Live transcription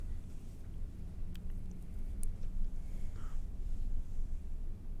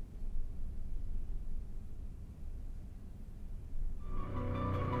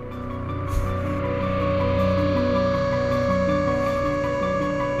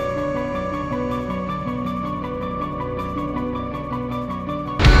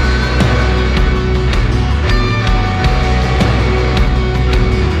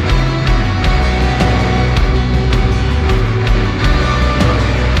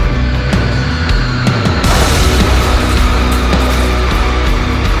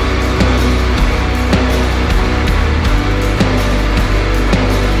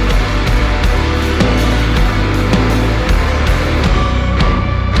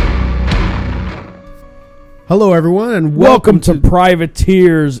Hello, everyone, and Welcome to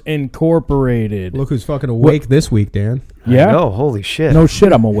Privateers Incorporated. Look who's fucking awake this week, Dan. Yeah? No, holy shit. No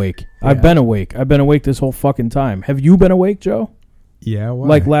shit, I'm awake. I've been awake. I've been awake this whole fucking time. Have you been awake, Joe? Yeah, why?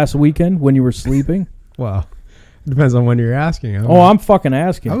 Like last weekend when you were sleeping? Well, it depends on when you're asking. I'm fucking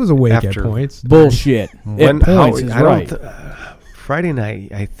asking. I was awake After- at points. Bullshit. When, At points is I right. don't Friday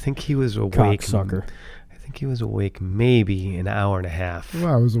night, I think he was awake. Cocksucker. I think he was awake maybe an hour and a half. Well,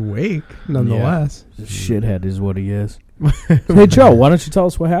 I was awake, nonetheless. Shithead is what he is. Hey, Joe, why don't you tell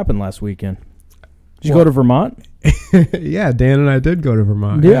us what happened last weekend? Did you go to Vermont? Yeah, Dan and I did go to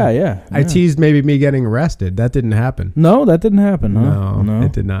Vermont. Yeah. I teased maybe me getting arrested. That didn't happen. No, that didn't happen, huh? No,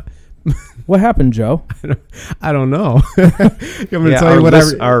 it did not. What happened, Joe? I don't know. You want me to tell you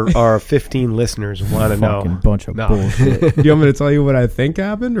what our 15 listeners want to know. Fucking bunch of No. bullshit. You want me to tell you what I think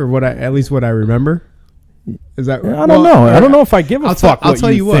happened, or at least what I remember? Is that? I don't know. I don't know if I give a fuck I'll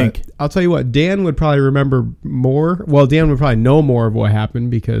tell you think. what. I'll tell you what. Dan would probably remember more. Well, Dan would probably know more of what happened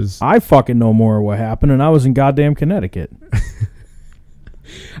because I fucking know more of what happened, and I was in goddamn Connecticut.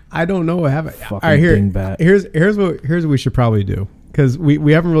 I don't know what happened. Fucking All right, dingbat. here's what we should probably do, because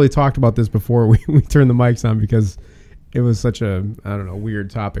we haven't really talked about this before we turned the mics on, because it was such a, I don't know,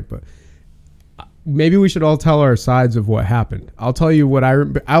 weird topic. But maybe we should all tell our sides of what happened. I'll tell you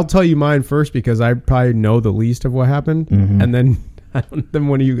I'll tell you mine first, because I probably know the least of what happened, and then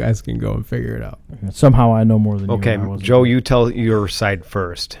one of you guys can go and figure it out. Somehow I know more than Okay, you. Okay, Joe, you tell your side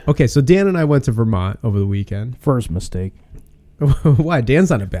first. Okay, so Dan and I went to Vermont over the weekend. First mistake. Why? Dan's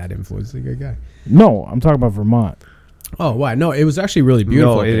not a bad influence. He's a good guy. No, I'm talking about Vermont. Oh, why? No, it was actually really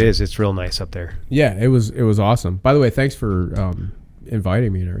beautiful. No, up it there. is. It's real nice up there. Yeah, it was awesome. By the way, thanks for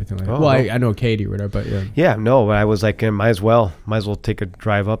inviting me and everything like that. Oh, Well, no. I know Katie or whatever, but yeah. Yeah, no, I was like, might as well take a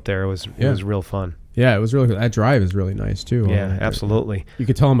drive up there. It was real fun. Yeah, it was really good. That drive is really nice, too. Yeah, absolutely. You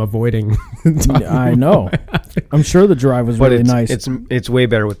could tell I'm avoiding. I know. I'm sure the drive was But really nice. it's way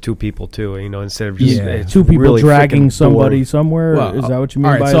better with two people too. Instead of just it's Two people really dragging freaking somebody boring. somewhere. Well, Is that what you mean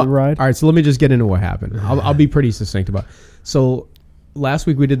all right, by so, the ride? All right, so let me just get into what happened. I'll be pretty succinct about it. So last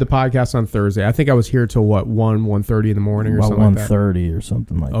week we did the podcast on Thursday. I think I was here till 1:30 in the morning or About something like that. 1:30 or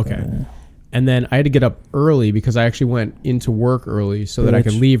something like that. Okay. And then I had to get up early because I actually went into work early so that I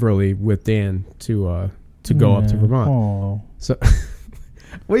could leave early with Dan to go up to Vermont. Oh, So,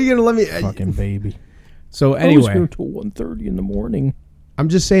 what are you gonna let me? fucking baby. So I was anyway, here till 1:30 in the morning. I'm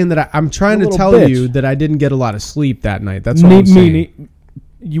just saying that I'm trying You to little tell bitch. you that I didn't get a lot of sleep that night. That's all I'm saying.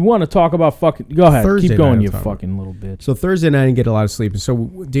 You want to talk about fucking? Go ahead. Thursday Keep night going, I'm you talking fucking little bitch. So Thursday night I didn't get a lot of sleep. So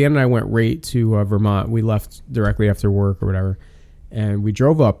Dan and I went right to Vermont. We left directly after work or whatever, and we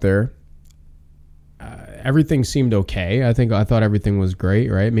drove up there. Everything seemed okay. I thought everything was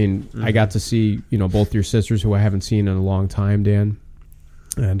great, right? I mean, I got to see both your sisters, who I haven't seen in a long time, Dan,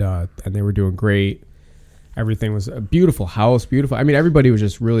 and they were doing great. Everything was a beautiful house, beautiful. I mean, everybody was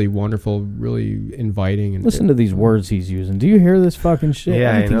just really wonderful, really inviting. And Listen to these words he's using. Do you hear this fucking shit? Yeah,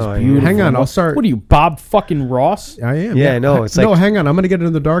 I Everything's know, I know. beautiful. Hang on, I'll start. What are you, Bob fucking Ross? I am. Yeah, I know. It's no, like- hang on. I'm going to get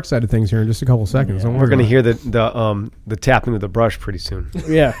into the dark side of things here in just a couple seconds. Don't worry We're gonna about hear the tapping of the brush pretty soon.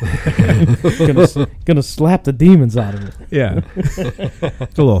 Yeah. gonna slap the demons out of it. it. Yeah,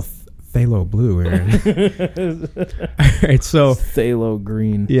 it's a little phthalo blue here. All right, so Phthalo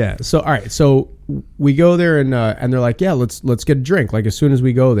green. yeah, so all right, so we go there and they're like, yeah, let's get a drink like as soon as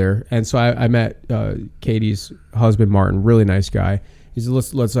we go there. And so I met Katie's husband Martin, really nice guy. He said,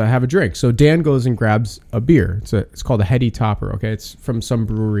 let's have a drink. So Dan goes and grabs a beer. It's called a Heady Topper. Okay, it's from some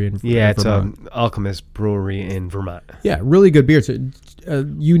brewery in It's Vermont. Alchemist Brewery in Vermont. Yeah, really good beer. It's a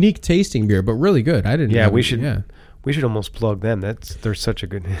unique tasting beer, but really good. I didn't. Yeah, have we it. should. Yeah. We should almost plug them. They're such a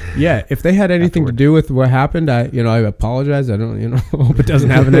good. Yeah, if they had anything to do with what happened, I apologize. I don't, hope it doesn't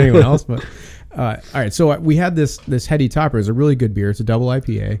happen to anyone else. But all right, so we had this Heady Topper. It's a really good beer. It's a double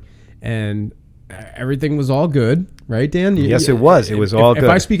IPA, and everything was all good, right, Dan? Yes, it was. It was all good. If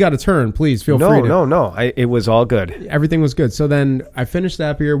I speak out of turn, please feel free to. No. It was all good. Everything was good. So then I finished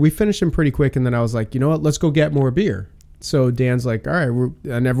that beer. We finished them pretty quick, and then I was like, you know what? Let's go get more beer. So Dan's like, all right,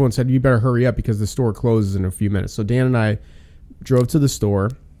 and everyone said, you better hurry up because the store closes in a few minutes. So Dan and I drove to the store,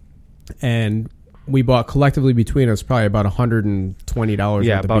 and we bought collectively between us probably about $120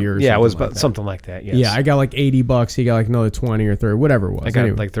 worth of beer. It was like about that. something like that. Yes. Yeah, I got like $80. He got like another 20 or 30, whatever it was. I got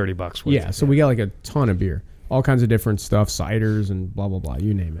Anyway. like $30 worth. Yeah, so we got like a ton of beer, all kinds of different stuff, ciders and blah blah blah,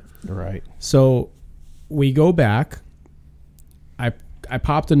 you name it. Right. So we go back. I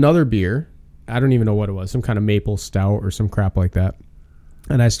popped another beer. I don't even know what it was, some kind of maple stout or some crap like that.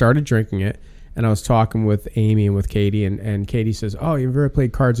 And I started drinking it, and I was talking with Amy and with Katie, and Katie says, "Oh, you've ever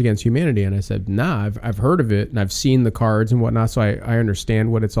played Cards Against Humanity?" And I said, "Nah, I've heard of it, and I've seen the cards and whatnot, so I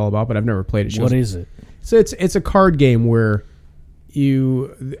understand what it's all about, but I've never played it." What is it? So it's a card game where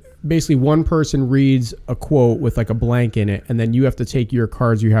you basically one person reads a quote with like a blank in it, and then you have to take your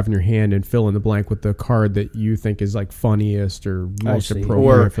cards you have in your hand and fill in the blank with the card that you think is like funniest or most see.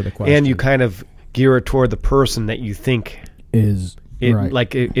 appropriate for the question. And you kind of gear it toward the person that you think Is it, right.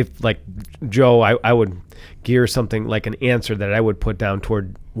 like if like Joe, I would gear something like an answer that I would put down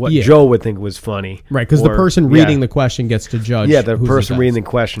toward what Joe would think was funny. Right, because the person reading the question gets to judge. Yeah, the who's person best. reading the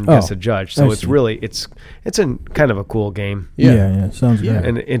question gets to judge. So I it's see. really it's a kind of a cool game. Yeah. Sounds good.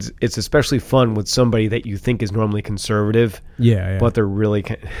 And it's especially fun with somebody that you think is normally conservative, Yeah. but they're really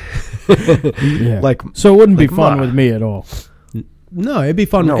Yeah. like So it wouldn't be like fun Ma. with me at all. No, it'd be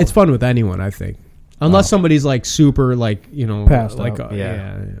fun. No. It's fun with anyone, I think. Unless somebody's like super, like, Passed like, out.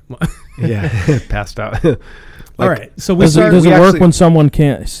 Yeah. passed out. All right, so we Does start. it work actually- when someone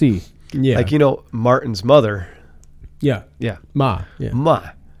can't see? Yeah, Like Martin's mother. yeah, Yeah, Ma. Yeah, Ma.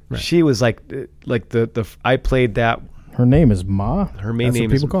 Right. She was like the I played that. Her name is Ma. Her main that's name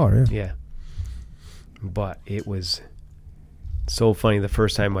what is people call her. Yeah. Yeah. But it was so funny the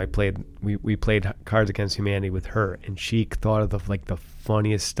first time we played Cards Against Humanity with her, and she thought of the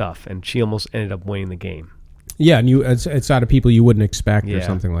funniest stuff, and she almost ended up winning the game. Yeah, and it's out of people you wouldn't expect or Yeah.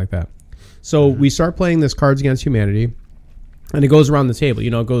 something like that. So we start playing this Cards Against Humanity, and it goes around the table.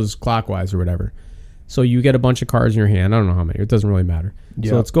 It goes clockwise or whatever. So you get a bunch of cards in your hand. I don't know how many. It doesn't really matter.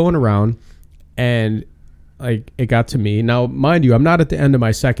 So it's going around, and like it got to me. Now, mind you, I'm not at the end of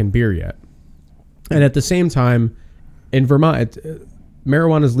my second beer yet. And at the same time, in Vermont,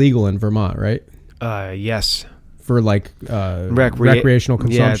 marijuana is legal in Vermont, right? Yes. For like recreational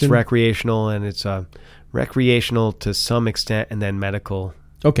consumption. Yeah, it's recreational, and it's recreational to some extent, and then medical.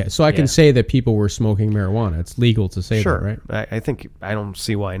 Okay, so I can Yeah. say that people were smoking marijuana. It's legal to say Sure, that, right? I think I don't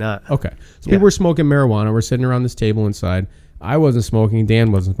see why not. Okay. So Yeah. people were smoking marijuana. We're sitting around this table inside. I wasn't smoking.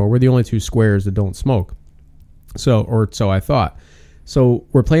 Dan wasn't smoking. We're the only two squares that don't smoke. So I thought. So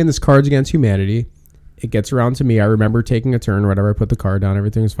we're playing this Cards Against Humanity. It gets around to me. I remember taking a turn or whatever. I put the card down.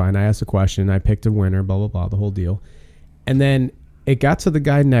 Everything was fine. I asked a question. I picked a winner, blah, blah, blah, the whole deal. And then it got to the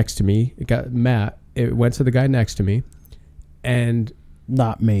guy next to me. It got Matt. It went to the guy next to me. And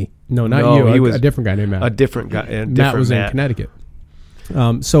Not me. no, not No, you. he A was different guy named Matt. A different guy. Matt was in Connecticut.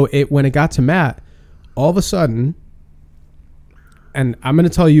 So when it got to Matt, all of a sudden, and I'm going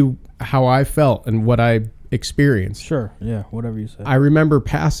to tell you how I felt and what I experienced. Sure. Yeah. Whatever you say. I remember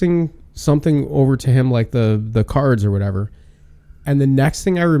passing something over to him, like the cards or whatever. And the next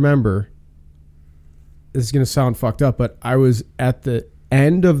thing I remember, this is going to sound fucked up, but I was at the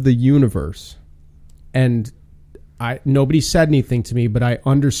end of the universe, and nobody said anything to me, but I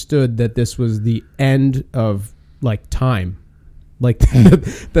understood that this was the end of like time, like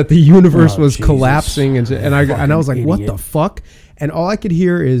that the universe was Jesus. collapsing, and I was like, Fucking what the idiot. fuck? And all I could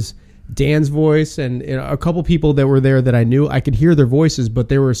hear is Dan's voice and a couple people that were there that I knew. I could hear their voices, but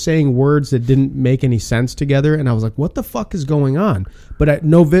they were saying words that didn't make any sense together, and I was like, what the fuck is going on? But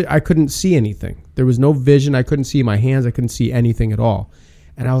I couldn't see anything. There was no vision. I couldn't see my hands. I couldn't see anything at all.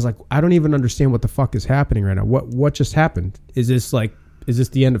 And I was like, I don't even understand what the fuck is happening right now. What just happened? Is this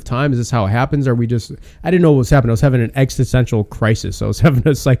the end of time? Is this how it happens? I didn't know what was happening. I was having an existential crisis. I was having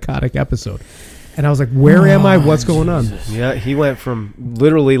a psychotic episode. And I was like, where am I? What's going on? Yeah, he went from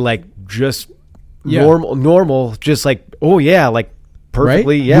literally like just Yeah. normal, just like, oh yeah, like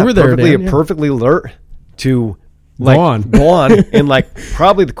perfectly, Right? yeah, You were there, perfectly, Dan, yeah. perfectly alert to like Gone. in like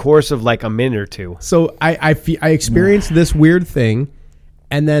probably the course of like a minute or two. So I experienced this weird thing,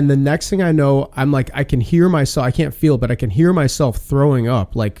 and then the next thing I know, I'm like, I can hear myself. I can't feel it, but I can hear myself throwing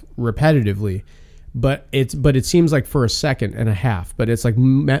up like repetitively. But it seems like for a second and a half. But it's like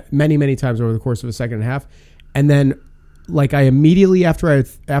many times over the course of a second and a half, and then like I immediately after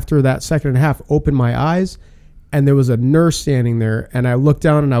that second and a half opened my eyes, and there was a nurse standing there, and I looked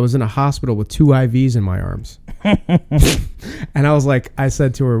down and I was in a hospital with 2 IVs in my arms. And I was like, I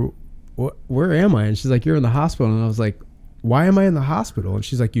said to her, where am I? And she's like, you're in the hospital. And I was like, why am I in the hospital? And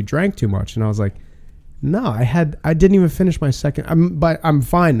she's like, you drank too much. And I was like, no, I didn't even finish my second. But I'm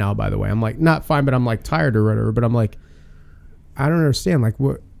fine now, by the way. I'm like, not fine, but I'm like tired or whatever. But I'm like, I don't understand. Like,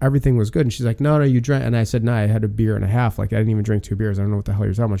 what? Everything was good. And she's like, no, you drank. And I said, no, I had a beer and a half. Like, I didn't even drink 2 beers. I don't know what the hell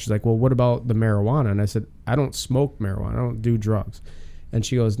you're talking about. She's like, well, what about the marijuana? And I said, I don't smoke marijuana. I don't do drugs. And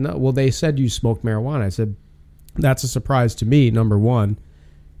she goes, no, well, they said you smoked marijuana. I said, that's a surprise to me, number one.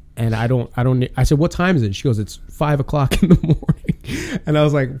 And I said, what time is it? She goes, it's 5 o'clock in the morning. And I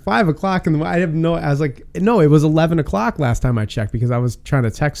was like, 5 o'clock in the morning? I was like, no, it was 11 o'clock last time I checked, because I was trying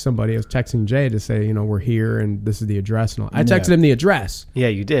to text somebody. I was texting Jay to say, we're here and this is the address and all. I texted him the address. Yeah,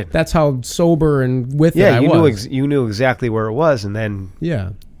 you did. That's how sober and with it Yeah, I you was. knew you knew exactly where it was, and then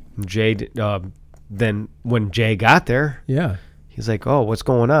Yeah. Jay then when Jay got there, Yeah. he's like, "Oh, what's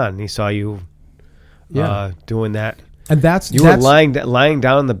going on?" And he saw you doing that. And that's You were lying down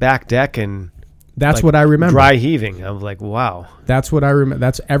on the back deck and that's like, what I remember. dry heaving. I was like, "Wow." That's what I remember.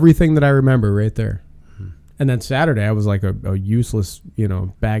 That's everything that I remember right there. And then Saturday, I was like a useless,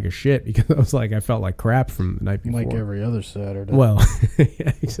 bag of shit because I was like, I felt like crap from the night before. Like every other Saturday. Well,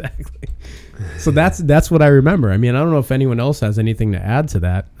 yeah, exactly. So that's what I remember. I mean, I don't know if anyone else has anything to add to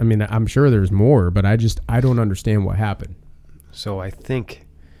that. I mean, I'm sure there's more, but I don't understand what happened. So I think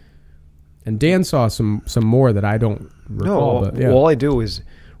And Dan saw some more that I don't recall. no. But, yeah. All I do is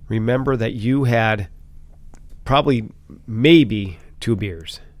remember that you had maybe 2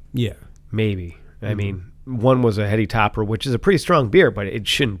 beers, Yeah. maybe. I mean, one was a Heady Topper, which is a pretty strong beer, but it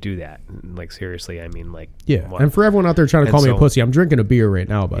shouldn't do that. Like seriously, I mean, like Yeah. what? And for everyone out there trying to And call me a so- pussy, I'm drinking a beer right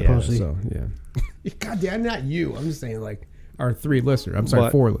now, by the way. Pussy. So, yeah. God damn, not you. I'm just saying, like, our 3 listeners. I'm sorry,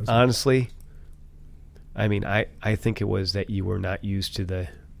 But 4 listeners. honestly, I mean, I think it was that you were not used to the.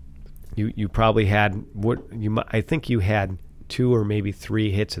 You probably had I think you had 2 or maybe 3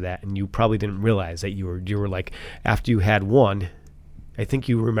 hits of that, and you probably didn't realize that you were like after you had one. I think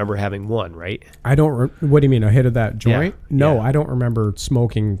you remember having one, right? I don't. What do you mean? A hit of that joint? Yeah, No, yeah. I don't remember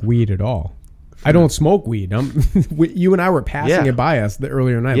smoking weed at all. I don't smoke weed. You and I were passing Yeah. it by us the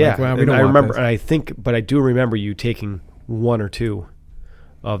earlier night. Yeah, Like, well, we and don't I want remember, this. and I think, but I do remember you taking 1 or 2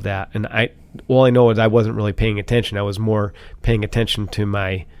 of that, and all I know is I wasn't really paying attention. I was more paying attention to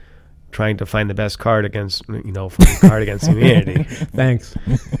my trying to find the best card against, fucking card against humanity. Thanks.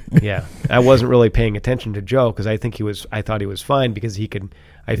 Yeah, I wasn't really paying attention to Joe because I thought he was fine because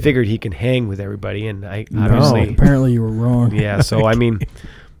I figured he can hang with everybody, and I obviously, apparently you were wrong. yeah. So I mean,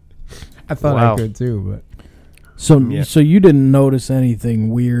 I thought Wow. I could too, but So Yeah. so you didn't notice anything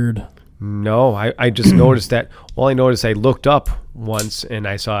weird? no, I just noticed that. All I noticed, I looked up once and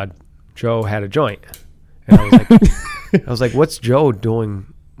I saw Joe had a joint, and I was like, "What's Joe doing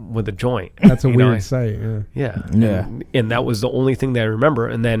with a joint?" that's a You know, weird sight. Yeah. Yeah, Yeah. and that was the only thing that I remember.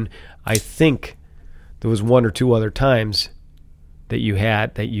 And then I think there was 1 or 2 other times that you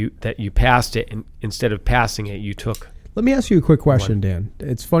had that you passed it, and instead of passing it, you took. Let me ask you a quick question, Dan.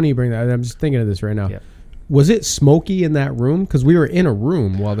 It's funny you bring that. I'm just thinking of this right now. Yeah. Was it smoky in that room? Because we were in a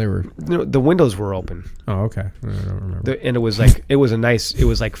room while they were. The windows were open, Oh, okay. I don't remember. and it was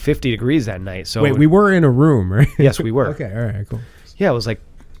like 50 degrees that night. So Wait, we were in a room, right? yes, we were. Okay. All right. Cool. Yeah, it was like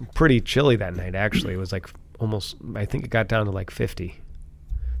pretty chilly that night. Actually, it was like almost. I think it got down to like 50.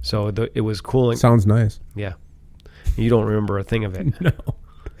 So it was cooling. Sounds nice. Yeah, you don't remember a thing of it. No,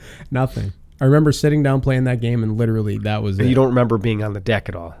 nothing. I remember sitting down playing that game, and literally that was it. And you don't remember being on the deck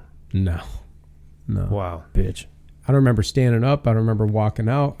at all. No. Wow. Bitch. I don't remember standing up. I don't remember walking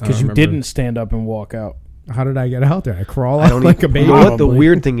out. I Because don't you remember- didn't stand up and walk out. How did I get out there? I crawl I out don't like a even, baby. you know what the Probably.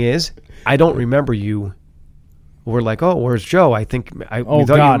 weird thing is? I don't remember you. We're like, oh, where's Joe? I think. Oh, we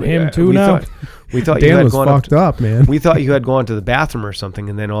thought God, him too we now? we thought you Dan had was gone fucked up, man. We thought you had gone to the bathroom or something,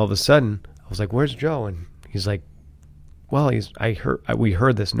 and then all of a sudden, I was like, "Where's Joe?" And he's like, "Well, we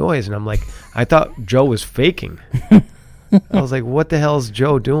heard this noise," and I'm like, "I thought Joe was faking." I was like, "What the hell is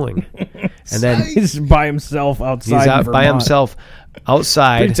Joe doing?" And then He's by himself outside. he's in out by Vermont, himself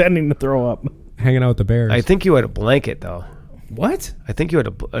outside. pretending to throw up. Hanging out with the bears. I think you had a blanket though. What? I think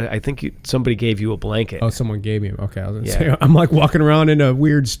somebody gave you a blanket. Oh, someone gave me. Okay, I was gonna Yeah. say I'm like walking around in a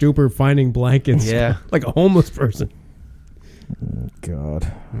weird stupor, finding blankets. Yeah. like a homeless person.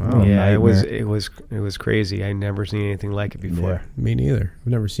 God. Wow. Yeah, nightmare. it was crazy. I never seen anything like it before. Me neither.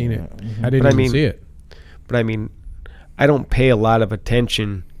 I've never seen it. I didn't But I even mean- see it. But I mean, I don't pay a lot of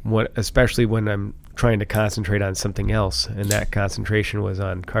attention, especially when I'm trying to concentrate on something else, and that concentration was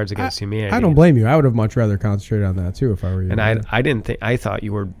on Cards Against Humanity. I don't blame you. I would have much rather concentrated on that too if I were you. And I didn't think I thought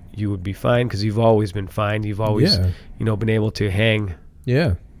you would be fine because you've always been fine. You've always Yeah. been able to hang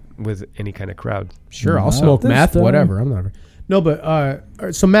yeah, with any kind of crowd. sure. I'll Not smoke this meth, time. whatever. I'm not. No, but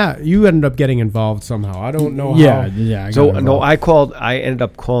so Matt, you ended up getting involved somehow. I don't know Yeah, how. yeah. I So got no, involved. I ended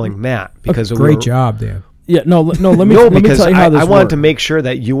up calling Matt because Great job, Dan. Yeah, no. Let me. No, let me because tell you how this I wanted worked. to make sure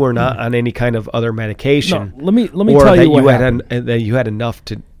that you were not on any kind of other medication. No, let me or tell that you what had happened. that you had enough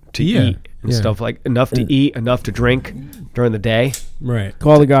to Yeah, eat and yeah. stuff like enough to eat, enough to drink during the day. Right.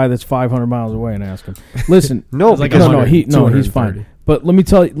 Call the guy that's 500 miles away and ask him. Listen, No, like because no, 100, he's 230. fine. But let me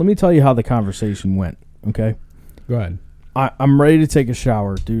tell you how the conversation went. Okay, Go ahead. I'm ready to take a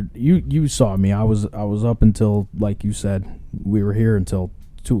shower, dude. You saw me. I was up until, like you said, we were here until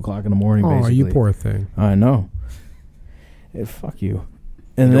 2:00 in the morning. Oh, basically, you poor thing. I know. Fuck you.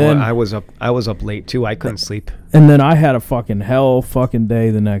 And you know then what? I was up late too. I couldn't sleep. And then I had a fucking day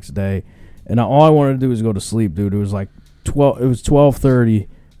the next day, and all I wanted to do was go to sleep, dude. It was like 12. It was 12:30,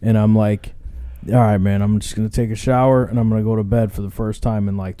 and I'm like, all right, man, I'm just gonna take a shower and I'm gonna go to bed for the first time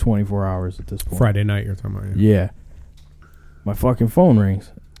in like 24 hours at this point. Friday night you're talking about. Yeah. My fucking phone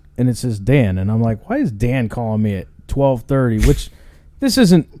rings, and it says Dan, and I'm like, why is Dan calling me at 12:30? Which this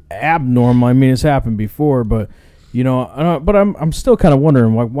isn't abnormal. I mean, it's happened before, but you know, but I'm still kind of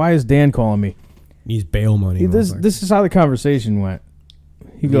wondering why is Dan calling me? Needs bail money. This is how the conversation went.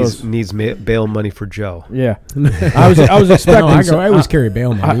 He goes, needs bail money for Joe. yeah. I was expecting. I always carry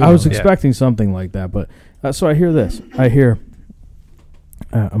bail money. I was expecting something like that, but so I hear this. I'm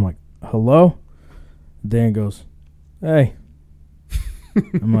like, hello? Dan goes, hey.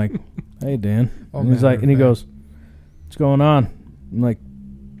 I'm like, hey, Dan. And he's like, and he goes, what's going on? I'm like,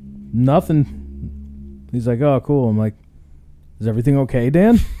 nothing. He's like, oh, cool. I'm like, is everything okay,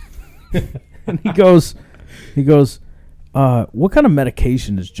 Dan? And he goes, what kind of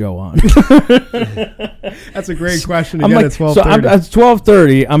medication is Joe on? That's a great question to I'm get like, at 12:30. so it's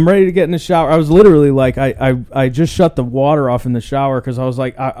 12:30. I'm ready to get in the shower. I was literally like, I just shut the water off in the shower because I was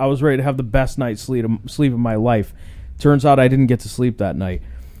like, I was ready to have the best night's sleep of my life. Turns out I didn't get to sleep that night.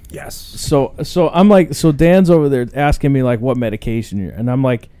 Yes. So I'm like, so Dan's over there asking me like what medication you're, and I'm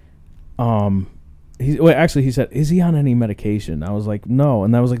like, he said, is he on any medication? I was like, no,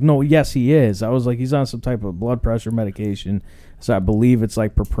 and I was like, no, yes he is. I was like, he's on some type of blood pressure medication. So I believe it's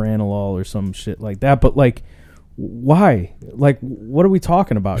like propranolol or some shit like that. But like, why? Like, what are we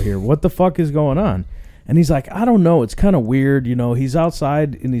talking about here? What the fuck is going on? And he's like, I don't know. It's kind of weird. You know, he's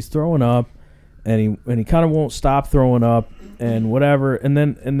outside and he's throwing up. And he kind of won't stop throwing up and whatever. And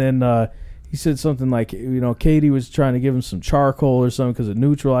then he said something like, you know, Katie was trying to give him some charcoal or something because it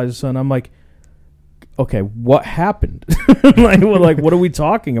neutralizes something. I'm like, okay, what happened? like, what are we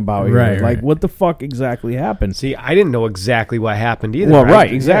talking about here? Right, like, right. what the fuck exactly happened? See, I didn't know exactly what happened either. Well,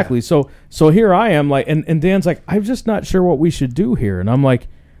 right, exactly. Yeah. So here I am, like, and Dan's like, I'm just not sure what we should do here. And I'm like,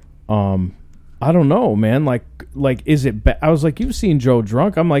 I don't know, man. Like, is it? I was like, you've seen Joe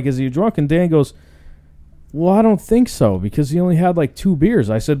drunk. I'm like, is he drunk? And Dan goes, well, I don't think so because he only had like 2 beers.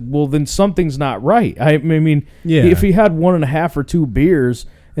 I said, well, then something's not right. I mean, yeah. If he had 1.5 or 2 beers,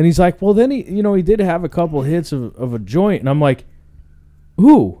 and he's like, well, then he did have a couple hits of a joint, and I'm like,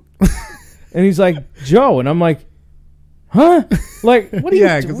 who? And he's like, Joe, and I'm like, huh? Like, what are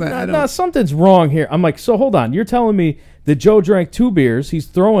you doing? No, something's wrong here. I'm like, so hold on. You're telling me that Joe drank 2 beers, he's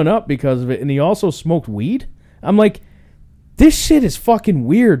throwing up because of it, and he also smoked weed? I'm like, this shit is fucking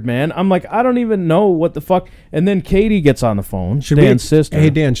weird, man. I'm like, I don't even know what the fuck. And then Katie gets on the phone, Dan's sister. Hey,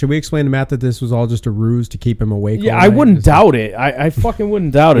 Dan, should we explain to Matt that this was all just a ruse to keep him awake? Yeah, I wouldn't doubt it. I fucking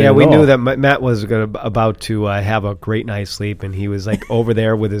wouldn't doubt it. Yeah, we all. knew that Matt was about to have a great night's sleep, and he was like over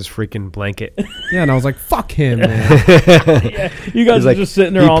there with his freaking blanket. Yeah, and I was like, fuck him, man. Yeah, you guys are just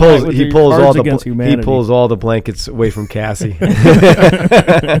sitting there all night with your Cards Against Humanity. He pulls all the blankets away from Cassie.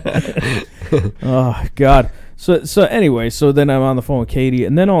 Oh, God. So anyway, so then I'm on the phone with Katie,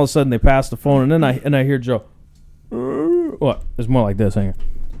 and then all of a sudden they pass the phone, and then I hear Joe. What? It's more like this. Hang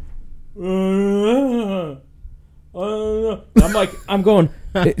on. I'm like, I'm going,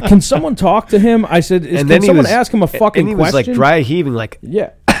 can someone talk to him? I said, can someone ask him a fucking question? And he was like dry heaving, like,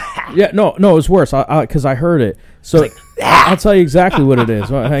 yeah. Yeah, no, it was worse because I heard it. So I'll tell you exactly what it is.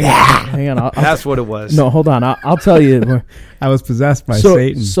 Hang on. That's what it was. No, hold on. I'll tell you. I was possessed by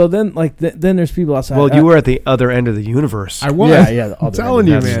Satan. So then, like, then there's people outside. Well, you were at the other end of the universe. I was. Yeah. I'm telling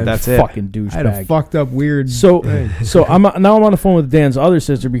you, man. That's it. Fucking douchebag. I had a fucked up weird. So I'm on the phone with Dan's other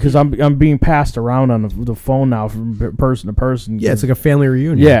sister because I'm being passed around on the phone now from person to person. Yeah, it's like a family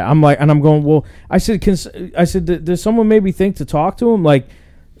reunion. Yeah, I'm like, and I'm going. Well, I said, does someone maybe think to talk to him? Like,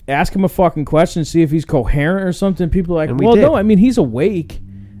 ask him a fucking question, see if he's coherent or something. People are like, well, no, I mean, he's awake.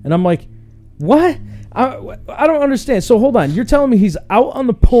 And I'm like, what? I don't understand. So hold on. You're telling me he's out on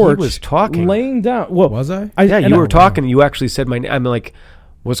the porch. He was talking. Laying down. Well, was I? Yeah, you were talking. You actually said my name. I'm like,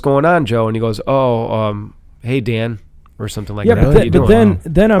 what's going on, Joe? And he goes, hey, Dan, or something like that.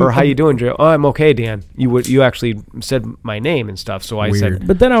 Then I'm. Or how you doing, Joe? Oh, I'm okay, Dan. You actually said my name and stuff, so I said.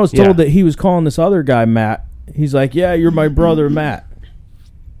 But then I was told that he was calling this other guy Matt. He's like, yeah, you're my brother, Matt.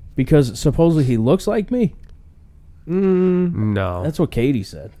 Because supposedly he looks like me? No. That's what Katie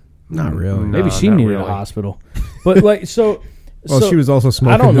said. Not really. Maybe she needed a hospital. But like, so... Well, she was also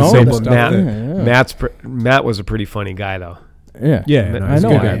smoking I don't know. the same stuff. Matt was a pretty funny guy, though. Yeah. Yeah, I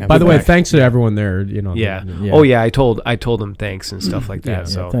know. By the way, thanks to everyone there. Yeah. Oh, yeah, I told him thanks and stuff like that.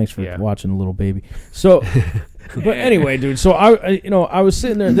 So thanks for watching the little baby. So... But anyway, dude. So I was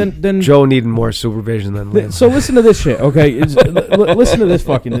sitting there. Then Joe needed more supervision than Lynn. So listen to this shit, okay? Listen to this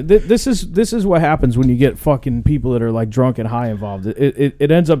fucking. This is what happens when you get fucking people that are like drunk and high involved. It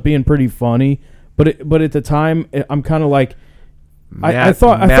ends up being pretty funny, but at the time I'm kind of like, I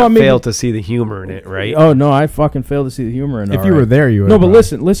thought maybe failed to see the humor in it, right? Oh no, I fucking failed to see the humor in it. If you were there, you would. No, but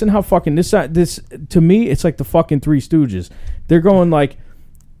listen how fucking this to me, it's like the fucking Three Stooges. They're going like,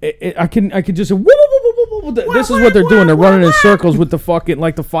 I could just say, whoop, whoop, whoop, whoop, whoop. This is what they're doing. They're running in circles with the fucking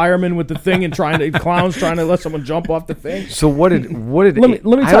like the firemen with the thing and clowns trying to let someone jump off the thing. So what did? Let me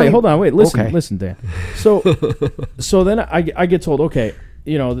tell you. Hold on, wait, listen, Dan. So then I get told, okay.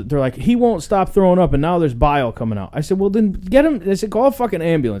 You know, they're like, he won't stop throwing up, and now there's bile coming out. I said, well, then get him. I said, call a fucking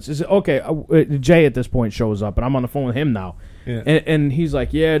ambulance. I said, okay. Jay at this point shows up, and I'm on the phone with him now. Yeah. And he's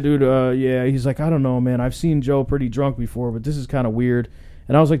like, yeah, dude, yeah. He's like, I don't know, man. I've seen Joe pretty drunk before, but this is kind of weird.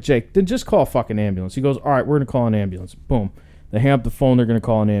 And I was like, Jake, then just call a fucking ambulance. He goes, all right, we're going to call an ambulance. Boom. They hang up the phone. They're going to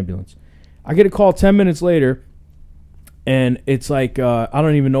call an ambulance. I get a call 10 minutes later, and it's like, I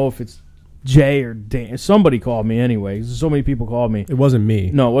don't even know if it's Jay or Dan. Somebody called me anyway. So many people called me. It wasn't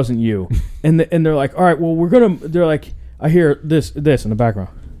me. No, it wasn't you. and they're like, all right, well, they're like, I hear this in the background.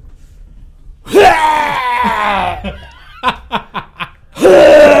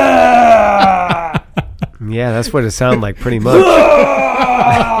 Yeah, that's what it sounded like pretty much.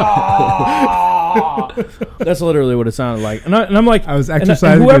 That's literally what it sounded like. And I'm like, I was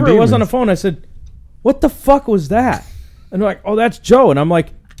exercising. And whoever it was on the phone, I said, what the fuck was that? And they're like, oh, that's Joe. And I'm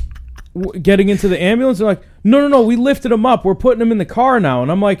like, getting into the ambulance, they're like, no, we lifted him up. We're putting him in the car now. And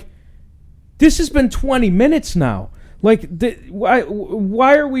I'm like, this has been 20 minutes now. Like,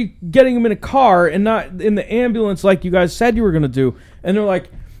 why are we getting him in a car and not in the ambulance like you guys said you were going to do? And they're like,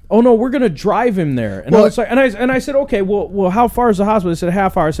 oh, no, we're going to drive him there. And I was like, and I said, okay, well, how far is the hospital? They said a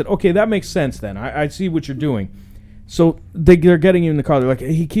half hour. I said, okay, that makes sense then. I see what you're doing. So they're getting him in the car. They're like,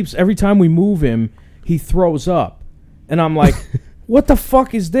 he keeps, every time we move him, he throws up. And I'm like, what the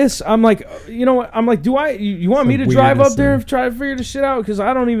fuck is this? I'm like, you know what? I'm like, you want me to drive up there and try to figure this shit out? Because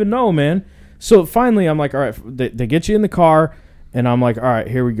I don't even know, man. So finally, I'm like, all right, they get you in the car, and I'm like, all right,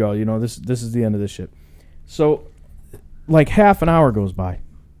 here we go. You know, this is the end of this shit. So, like half an hour goes by.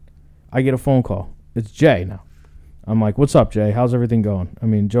 I get a phone call. It's Jay now. I'm like, what's up, Jay? How's everything going? I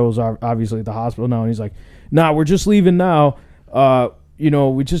mean, Joe's obviously at the hospital now, and he's like, nah, we're just leaving now. You know,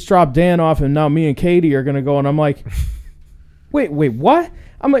 we just dropped Dan off, and now me and Katie are going to go. And I'm like, wait, what?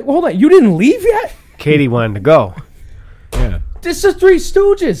 I'm like, well, hold on, you didn't leave yet? Katie wanted to go. Yeah. This is Three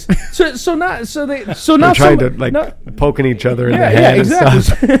Stooges. So they're trying to poking each other in the head. Yeah,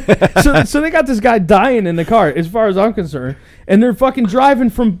 exactly. so they got this guy dying in the car, as far as I'm concerned, and they're fucking driving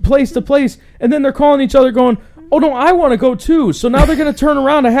from place to place, and then they're calling each other, going, "Oh no, I want to go too." So now they're gonna turn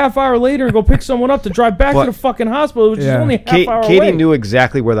around a half hour later and go pick someone up to drive back to the fucking hospital, which is only a half hour away. Katie knew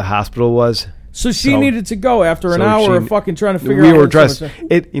exactly where the hospital was. So she needed to go after an hour of fucking trying to figure out. We were dressed.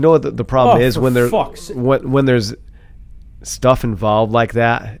 You know what the problem is when there's stuff involved like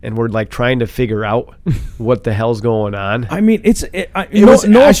that, and we're like trying to figure out what the hell's going on. I mean, no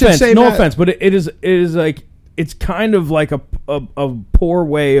offense, but it is like, it's kind of like a poor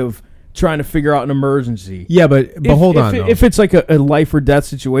way of trying to figure out an emergency. Yeah, but hold on. If it's like a life or death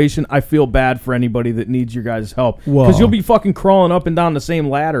situation, I feel bad for anybody that needs your guys' help, because you'll be fucking crawling up and down the same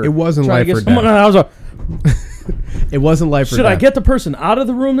ladder. It wasn't life or death. I was like, it wasn't life or death. Should I get the person out of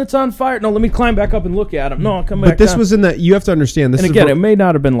the room that's on fire? No, let me climb back up and look at him. No, I'll come back. But this was in the. You have to understand. This and again, it may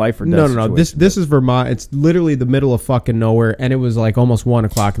not have been life or death. No. This is Vermont. It's literally the middle of fucking nowhere, and it was like almost 1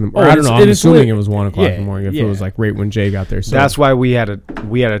 o'clock in the morning. I don't know. I'm assuming it was 1 o'clock in the morning. If it was like right when Jay got there. So that's why we had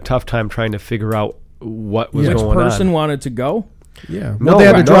a tough time trying to figure out what was going on. Which person wanted to go? Yeah. Well, they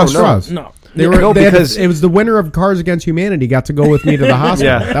had to draw straws. No. Because it was the winner of Cars Against Humanity got to go with me to the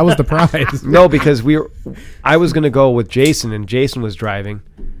hospital. Yeah. That was the prize. No, because I was going to go with Jason, and Jason was driving,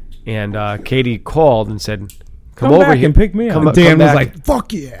 and Katie called and said, "Come over back here and pick me up." Dan was like,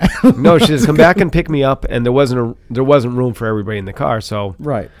 "Fuck yeah!" No, she says, "Come back and pick me up," and there wasn't room for everybody in the car, so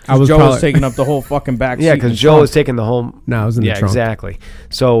right. Joe was taking up the whole fucking back seat. Yeah, because Joe was taking the whole. No, I was in the trunk. Yeah, exactly.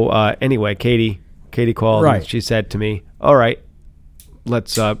 So anyway, Katie called. Right. And she said to me, "All right,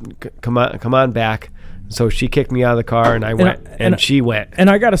 let's come on back." So she kicked me out of the car, and I went, and she went. And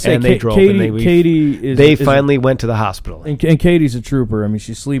I gotta say, and they drove, Katie finally went to the hospital. And Katie's a trooper. I mean,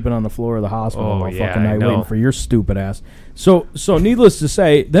 she's sleeping on the floor of the hospital all fucking night waiting for your stupid ass. So needless to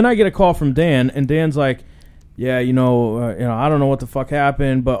say, then I get a call from Dan, and Dan's like, "Yeah, I don't know what the fuck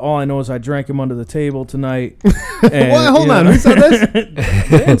happened, but all I know is I drank him under the table tonight." And, well, hold on, who said this?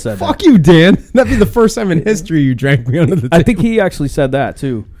 Dan said fuck that. You, Dan. That'd be the first time in history you drank me under the table. I think he actually said that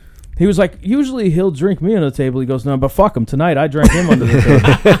too. He was like, usually he'll drink me under the table. He goes, no, but fuck him. Tonight I drank him under the table.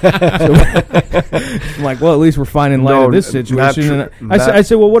 I'm like, well, at least we're finding light of this situation. And I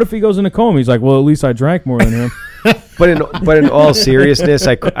said, well, what if he goes in a coma? He's like, well, at least I drank more than him. But in all seriousness,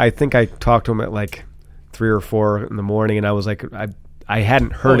 I think I talked to him at like 3 or 4 in the morning, and I was like, I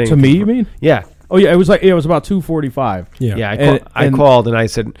hadn't heard To anything. me, you mean? Yeah. Oh yeah, it was about 2:45. Yeah, I called and I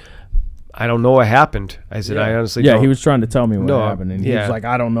said, I don't know what happened. I said, I honestly don't. he was trying to tell me what No, happened, and he yeah. was like,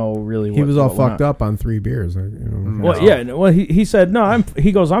 I don't know really. He was all what went fucked on. up on 3 beers. Like, Well, yeah. Well, he said no.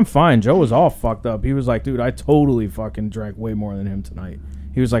 He goes, I'm fine. Joe was all fucked up. He was like, dude, I totally fucking drank way more than him tonight.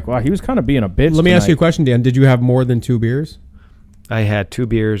 He was like, wow, he was kind of being a bitch. Let me ask you a tonight. question, Dan. Did you have more than 2 beers? I had 2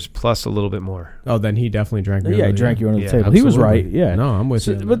 beers plus a little bit more. Oh, then he definitely drank. Yeah, he drank you under the Yeah, table. He was right. absolutely. Yeah. No, I'm with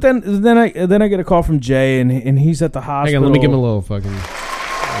you. But then I get a call from Jay, and he's at the Hang hospital. on, let me give him a little fucking.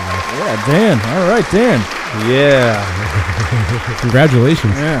 Yeah, Dan. All right, Dan. Yeah.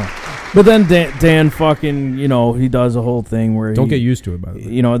 Congratulations. Yeah. But then Dan fucking, he does a whole thing where Don't get used to it, by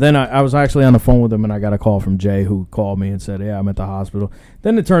the way. Then I was actually on the phone with him, and I got a call from Jay, who called me and said, yeah, I'm at the hospital.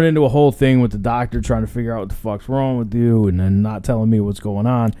 Then it turned into a whole thing with the doctor trying to figure out what the fuck's wrong with you, and then not telling me what's going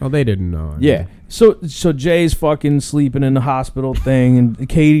on. Oh, they didn't know. Yeah. So Jay's fucking sleeping in the hospital thing, and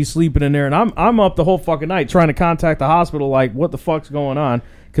Katie's sleeping in there, and I'm up the whole fucking night trying to contact the hospital, like, what the fuck's going on?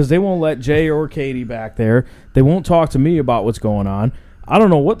 Because they won't let Jay or Katie back there. They won't talk to me about what's going on. I don't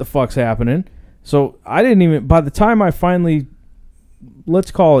know what the fuck's happening. So I didn't even, by the time I finally, let's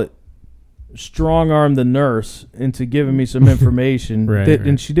call it, strong-armed the nurse into giving me some information, Right.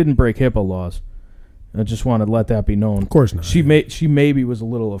 and she didn't break HIPAA laws. I just wanted to let that be known. Of course not. She maybe was a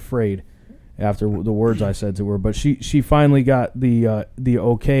little afraid after the words I said to her, but she finally got the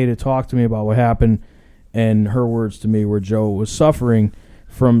okay to talk to me about what happened, and her words to me were Joe was suffering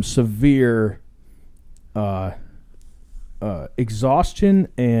from severe exhaustion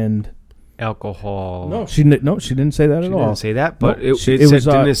and Alcohol. no, she didn't say that She at all. didn't say that, but Nope.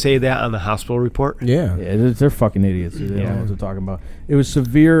 didn't it say that on the hospital report? Yeah. Yeah, they're fucking idiots. They don't Yeah. know what they're talking about. It was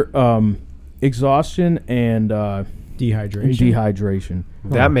severe exhaustion and dehydration.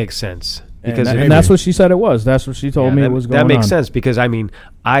 That makes sense. And, Because and that's what she said it was. That's what she told me that, it was going on. That makes sense because, I mean,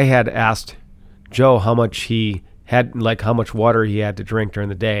 I had asked Joe how much he had, like how much water he had to drink during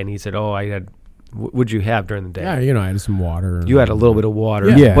the day, and he said, oh, I had, what'd you have during the day? Yeah, I had some water. You had a little bit of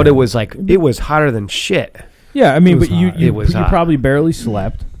water. Yeah. But it was like, it was hotter than shit. Yeah, I mean, It was but you hot. you, It was you hot. probably barely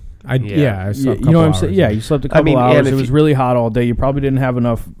slept. I Yeah. slept a You know what I'm couple saying? hours. Yeah, you slept a couple mean, and hours. if It was you- really hot all day. You probably didn't have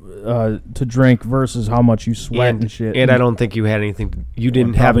enough to drink versus how much you sweat and shit. And I don't think you had anything. You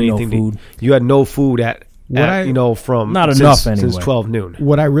didn't have probably no anything. food. You had no food at from Not since, enough anyway. since 12 noon.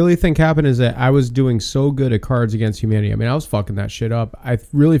 What I really think happened is that I was doing so good at Cards Against Humanity. I mean, I was fucking that shit up. I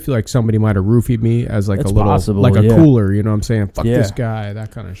really feel like somebody might have roofied me as like It's a little, possible, like a yeah. cooler. You know what I'm saying? Fuck Yeah. this guy,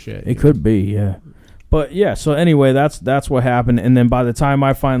 that kind of shit. It could be, yeah. But yeah, so anyway, that's what happened. And then by the time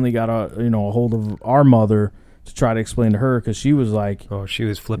I finally got a hold of our mother to try to explain to her, because she was like, Oh, she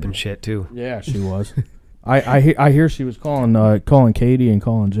was flipping shit too. yeah, she was. I hear she was calling Katie and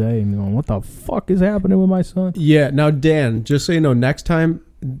calling Jay and going, what the fuck is happening with my son? Yeah. Now, Dan, just so you know, next time,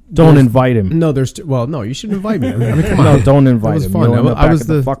 Don't invite him. No, no, you shouldn't invite me. I mean, come on. No, don't invite was him. fun. You'll end up I back was at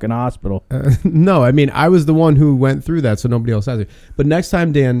the the- fucking hospital. No, I mean, I was the one who went through that, so nobody else has it. But next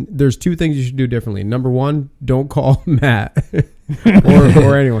time, Dan, there's 2 things you should do differently. Number 1, don't call Matt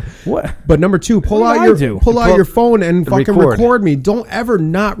or anyone. What? But number 2, pull What out did I do? your phone and fucking record. record me. Don't ever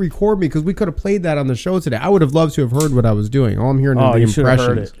not record me because we could have played that on the show today. I would have loved to have heard what I was doing. All I'm hearing Oh, are the you should have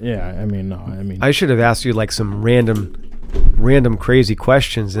impressions. heard it. Yeah, I mean, no, I mean, I should have asked you like some random crazy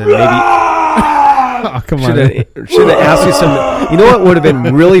questions and maybe Oh, come on. should have asked you some. You know what would have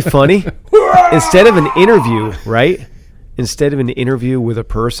been really funny? Instead of an interview, right? Instead of an interview with a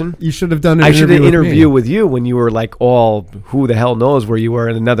person, You should have done an I should have interview with me. interviewed with you when you were like all who the hell knows where you were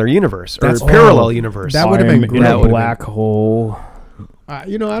in another universe or That's- a parallel oh, universe. that would have I'm been in great. a would've black hole. I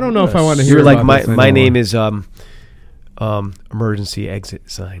don't know if I want to hear You're like about my this my anymore. name is emergency exit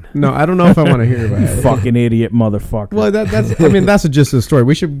sign. No, I don't know if I want to hear about You it. fucking idiot motherfucker. Well, that's. I mean, that's just the story.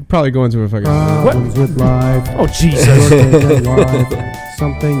 We should probably go into a fucking. What? with life. Oh, Jesus.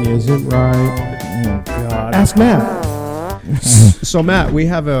 Something isn't right. Oh, God. Ask Matt. So Matt, we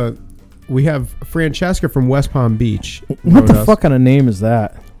have Francesca from West Palm Beach. What the wrote us. fuck kind of name is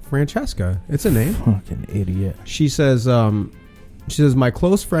that? Francesca. It's a name. Fucking idiot. She says, my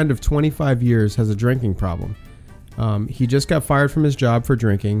close friend of 25 years has a drinking problem. He just got fired from his job for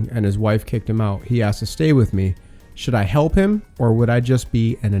drinking, and his wife kicked him out. He asked to stay with me. Should I help him, or would I just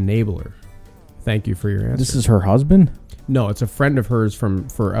be an enabler? Thank you for your answer. This is her husband? No, it's a friend of hers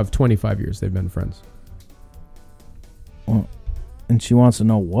of 25 years. They've been friends. And she wants to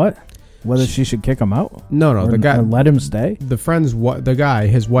know what? Whether she should kick him out? No, Or the guy, let him stay? the friend's, the guy,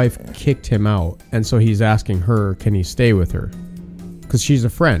 his wife kicked him out, and so he's asking her, can he stay with her? Because she's a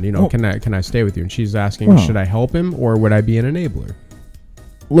friend, Oh. can I stay with you? And she's asking, Oh. should I help him, or would I be an enabler?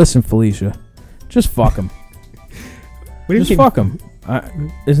 Listen, Felicia. Just fuck him. What do you Just mean? fuck him.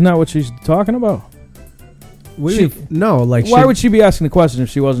 Isn't that what she's talking about? What do you mean? No, like Why would she be asking the question if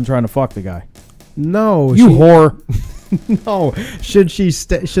she wasn't trying to fuck the guy? No, You whore. no. Should she?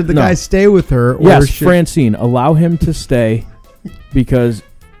 Should the No. guy stay with her? Or Yes, should, Francine, allow him to stay because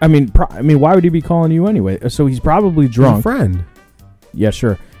I mean, why would he be calling you anyway? So he's probably He's a drunk. friend. Yeah,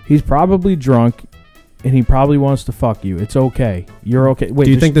 sure. He's probably drunk, and he probably wants to fuck you. It's okay. You're okay. Wait,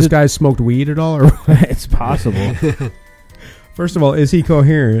 Do you think this guy smoked weed at all? Or It's possible. first of all, is he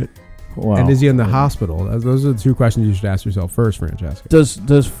coherent? Wow. And is he in the hospital? Those are the two questions you should ask yourself first, Francesca.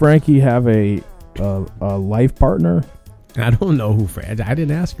 Does Frankie have a life partner? I don't know who. I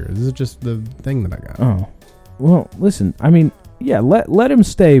didn't ask her. This is just the thing that I got. Oh, well, listen. I mean, yeah, let him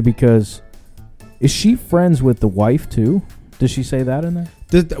stay because is she friends with the wife too? Does she say that in there?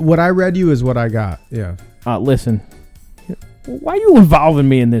 What I read you is what I got. Yeah. Listen. Why are you involving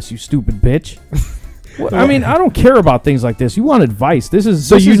me in this, you stupid bitch? I mean, I don't care about things like this. You want advice? This is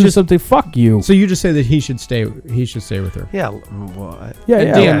So you just just- something. Fuck you. So you just say that he should stay. He should stay with her. Yeah. What? Yeah,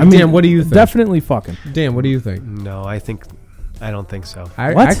 yeah. Dan, I mean, Dan, what do you think? Definitely fucking. Dan, what do you think? No, I don't think so.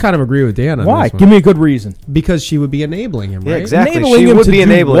 I What? kind of agree with Dan on Why? this one. Give me a good reason. Because she would be enabling him, Yeah, right? exactly. Enabling She him would to be do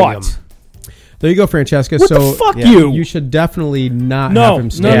enabling what? him. There you go, Francesca. What so the fuck, yeah. you? you should definitely not No, have him no,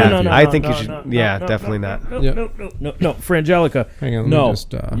 stay Yeah, with no, you. no, I no, think you no, should. no, Yeah, no, definitely no, not. No, Yeah. no, Frangelica. Hang on, let No, me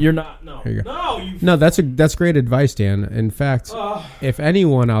just, you're not. No, here you go. no, you. No, that's great advice, Dan. In fact, if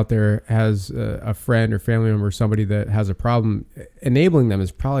anyone out there has a friend or family member, or somebody that has a problem, enabling them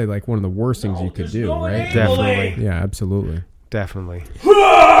is probably like one of the worst things you could do, right? Definitely. Yeah, absolutely. Definitely. Well,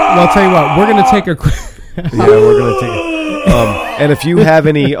 I'll tell you what. We're gonna take a quick. Yeah, we're gonna take it. And if you have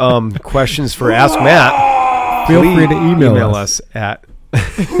any questions for Ask Matt, Feel please free to email us at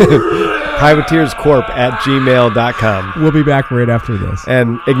privateerscorp@gmail.com. We'll be back right after this.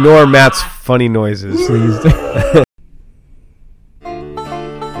 And ignore Matt's funny noises. Please. do.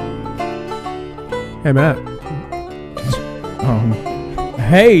 Hey, Matt.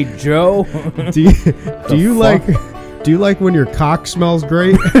 Hey, Joe. Do you like when your cock smells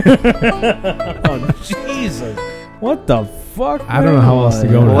great? Oh, Jesus. What the fuck? I don't know how else to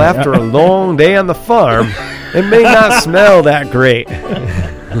go. Well, after a long day on the farm, it may not smell that great.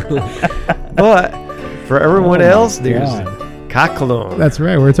 But for everyone else, there's cock cologne. That's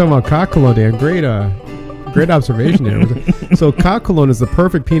right. We're talking about cock cologne, Dan. Great observation there. So cock cologne is the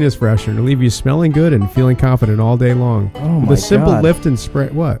perfect penis freshener to leave you smelling good and feeling confident all day long. Oh, With my a simple God. lift and spray.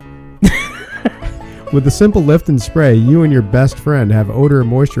 What? With a simple lift and spray, you and your best friend have odor and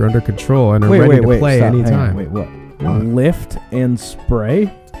moisture under control and are ready to play stop. Hang anytime. on, wait, what? Lift and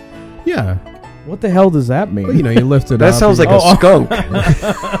spray? Yeah. What the hell does that mean? Well, you know, you lift it That up. sounds like you- a skunk.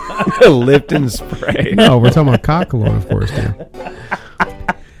 Lift and spray. No, we're talking about cock cologne, of course, Dan.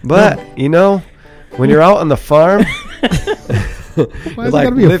 But, you know, when you're out on the farm, Why is it like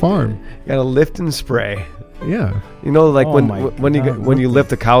got to be a lift- farm? you gotta lift and spray. Yeah. You know, like Oh when my when you God, when you what lift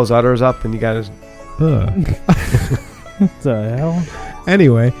the cow's udders up and you gotta. Ugh. What the hell?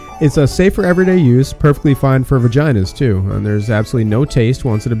 Anyway, it's a safe for everyday use, perfectly fine for vaginas too, and there's absolutely no taste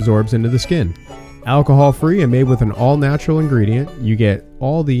once it absorbs into the skin. Alcohol free and made with an all natural ingredient, you get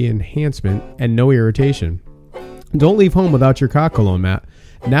all the enhancement and no irritation. Don't leave home without your cock cologne, Matt.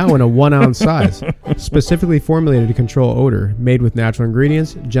 Now in a 1 ounce size, specifically formulated to control odor, made with natural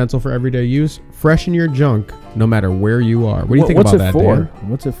ingredients, gentle for everyday use, freshen your junk no matter where you are. What do you think What's about it that, for? Dan?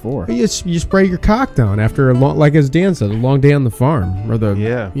 What's it for? You spray your cock down after a long, like as Dan said, a long day on the farm, or the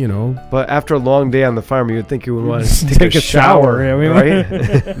Yeah. you know, But after a long day on the farm, you would think you would want to take, Take a shower, I mean-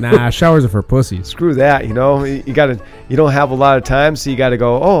 right? nah, showers are for pussies. Screw that, you know. You don't have a lot of time, so you got to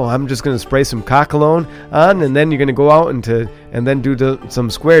go. Oh, I'm just gonna spray some cock cologne on, and then you're gonna go out and then do some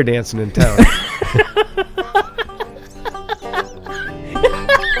square dancing in town.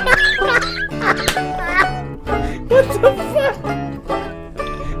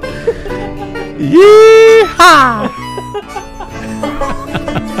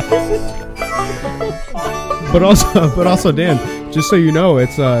 But also, Dan, just so you know,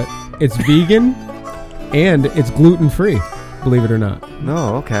 it's vegan and it's gluten free. Believe it or not.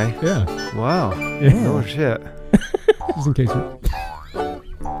 No, okay. Yeah, Wow. Yeah. No shit. just in case. What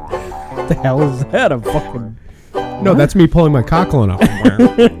the hell is that? A fucking. No, that's me pulling my cock cologne up.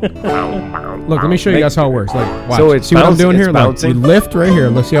 Look, let me show you guys how it works. Like, watch. So it's see what I'm bouncing- doing it's here? Look, bouncing? you lift right here.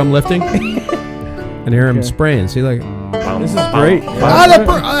 Let's see how I'm lifting. And here I'm Okay. spraying. See, like, This is great.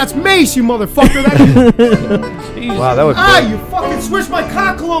 that's mace, you motherfucker. Wow, that was. You fucking switched my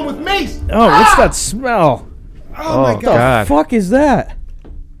cock cologne with mace. Oh, what's that smell? Oh my What God. the fuck is that?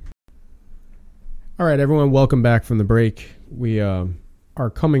 All right, everyone, welcome back from the break. We are are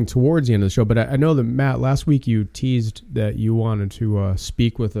coming towards the end of the show, but I know that Matt, last week you teased that you wanted to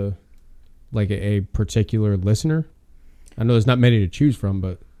speak with a particular listener. I know there's not many to choose from,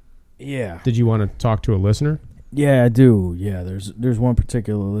 but Yeah. did you want to talk to a listener? Yeah, I do. Yeah, there's one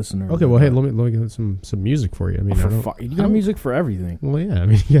particular listener. Okay, well, hey, let me get some music for you. I mean, You got music for everything. Well, yeah, I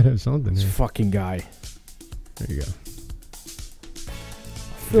mean, you gotta have something. This Here. fucking guy. There you go.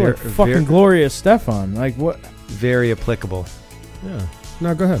 I feel like fucking Gloria Estefan. Like what? Very applicable. Yeah.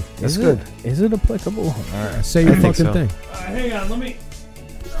 No, go ahead. That's good. Is it applicable? All right. Say your I think fucking so. thing. Hang on, let me.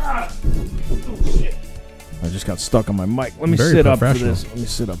 Oh shit! I just got stuck on my mic. Let me Very sit up for professional. this. Let me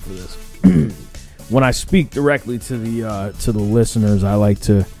sit up for this. When I speak directly to the listeners, I like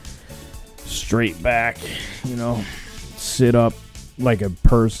to straight back, sit up like a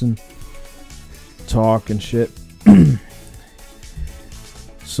person, talk and shit.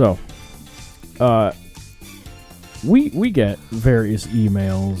 So, we get various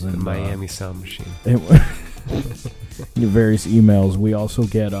emails and The Miami Sound Machine. various emails. We also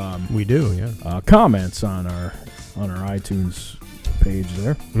get We do, yeah. comments on our iTunes page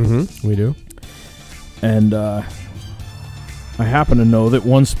there. Mm-hmm. We do. And I happen to know that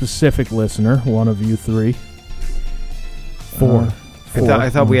one specific listener, one of you three, Four. I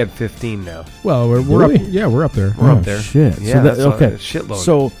thought we had 15 now. Well, we're Do up. we? Yeah, we're up there. We're up there. Shit. Yeah, so that's okay. a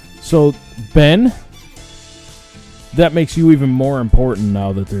shitload. So Ben, that makes you even more important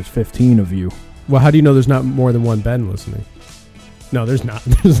now that there's 15 of you. Well, how do you know there's not more than one Ben listening? No, there's not.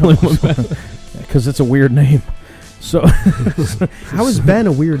 There's only one Ben. Because it's a weird name. So How is Ben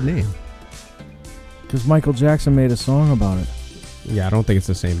a weird name? because Michael Jackson made a song about it. Yeah, I don't think it's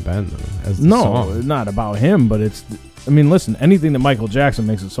the same Ben though. As the No, song. not about him, but it's. I mean, listen, anything that Michael Jackson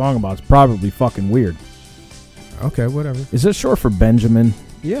makes a song about is probably fucking weird. Okay, whatever. Is it short for Benjamin?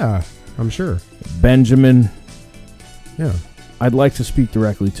 Yeah, I'm sure. Benjamin, Yeah. I'd like to speak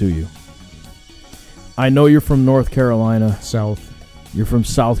directly to you. I know you're from North Carolina. South. You're from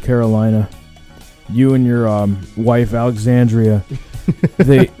South Carolina. You and your wife Alexandria.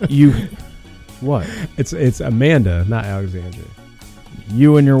 What? It's Amanda, not Alexandria.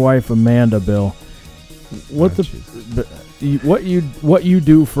 You and your wife Amanda, Bill. What what you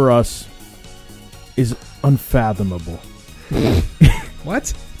do for us is unfathomable.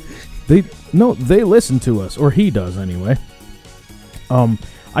 What? They listen to us, or he does anyway.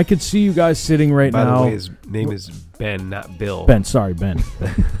 I could see you guys sitting right By now. the way, his name is Ben, not Bill. Ben, sorry, Ben.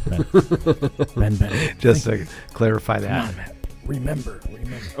 Ben. Just to clarify Come that. on, man. Remember.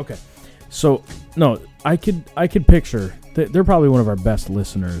 Okay. So, no, I could picture they're probably one of our best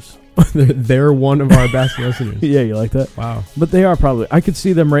listeners. They're one of our best listeners. Yeah, you like that? Wow. But they are probably. I could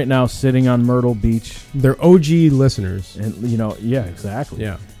see them right now sitting on Myrtle Beach, They're OG listeners. and yeah, exactly.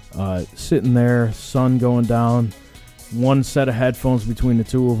 Yeah. Sitting there, sun going down, one set of headphones between the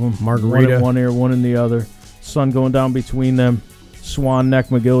two of them, Margarita. one in one ear, one in the other, sun going down between them, swan neck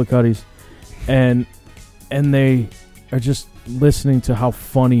McGillicuddies, and they are just listening to how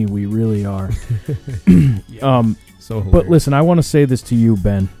funny we really are. So hilarious. But listen, I want to say this to you,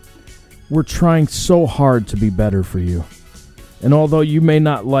 Ben. We're trying so hard to be better for you. And although you may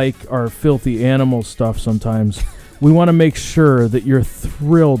not like our filthy animal stuff sometimes, we want to make sure that you're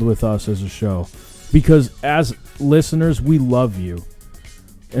thrilled with us as a show. Because as listeners, we love you.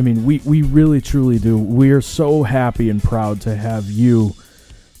 I mean, we really, truly do. We are so happy and proud to have you,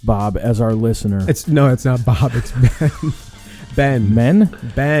 Bob, as our listener. it's not Bob. It's Ben. Ben.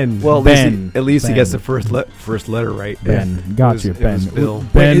 Ben. Well, Ben. at least he Ben. gets the first letter right. Ben, got you, It Ben. was Bill.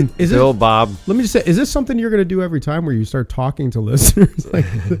 Ben, Wait, is it- Bill, Bob. Let me just say, is this something you're going to do every time where you start talking to listeners? Like,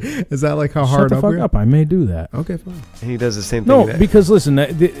 is that like how shut hard the up fuck we are? up. I may do that. Okay, fine. He does the same thing. No, that- because listen,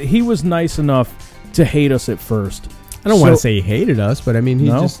 he was nice enough to hate us at first. I don't want to So- say he hated us, but I mean, he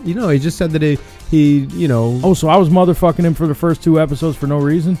No? just said that he Oh, so I was motherfucking him for the first 2 episodes for no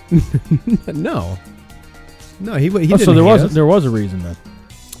reason? no, he Oh, didn't. so hate us. there was a reason then.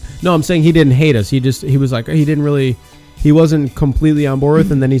 No, I'm saying he didn't hate us. He was like, he wasn't completely on board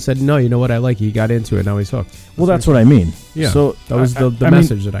with, and then he said, no, you know what, I like it. He got into it. Now he's hooked. Well, that's what I mean. Yeah. So That was the I mean,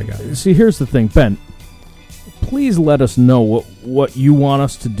 message that I got. see, here's the thing, Ben. Please let us know what you want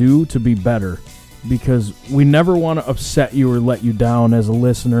us to do to be better, because we never want to upset you or let you down as a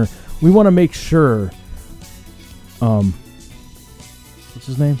listener. We want to make sure. What's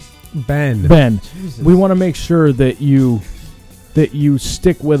his name? Ben. Jesus. We want to make sure that you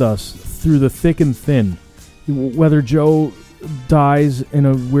stick with us through the thick and thin. Whether Joe dies in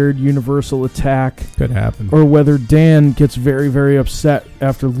a weird universal attack, Could happen. or whether Dan gets very, very upset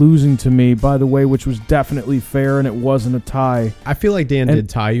after losing to me, by the way, which was definitely fair and it wasn't a tie. I feel like Dan And- did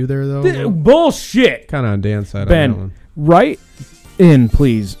tie you there, though. Bullshit! Kind of on Dan's side. Ben, on that one. right? in,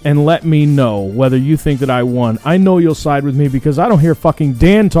 please, and let me know whether you think that I won. I know you'll side with me because I don't hear fucking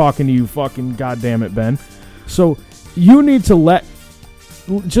Dan talking to you, fucking goddamn it, Ben. So you need to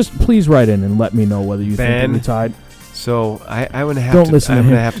just please write in and let me know whether you think that we tied. So I'm gonna have Don't to. listen to I'm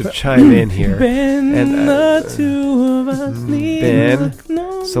him. gonna have to chime in here. Ben, And, the two of us need Ben,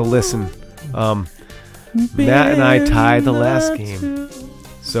 no so listen, more. Matt and I tied the Ben, last the game. two-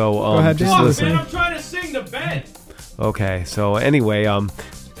 So ahead, just Dan. listen. I'm trying to sing to Ben. Okay, so anyway,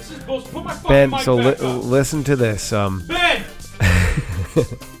 This is supposed put my fucking Ben, mic so back up. listen to this. Ben,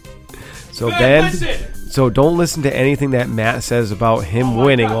 So Ben, listen. so don't listen to anything that Matt says about him Oh my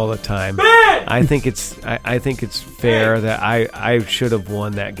winning God. all the time. Ben, I think it's fair that I should have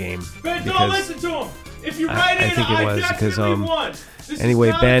won that game Ben, don't because listen to him. If you I- write I in, think it was because, definitely won. This is anyway,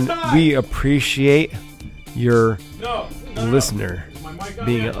 not a Ben, tie. we appreciate your no, listener Is my mic on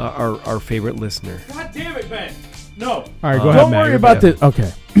being yet? our favorite listener. God damn it, Ben. No. All right, go ahead, Don't Matt. worry You're about back. this.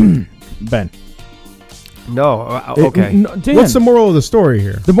 Okay, Ben. No, okay. No, Dan, What's the moral of the story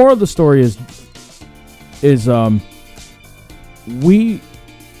here? the moral of the story is we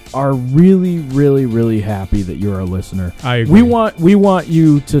are really, really, really happy that you're a listener. I agree. We want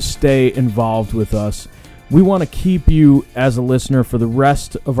you to stay involved with us. We want to keep you as a listener for the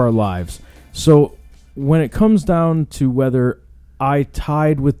rest of our lives. So when it comes down to whether I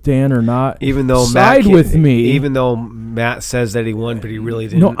tied with Dan or not, Even though side Matt with me. even though Matt says that he won, but he really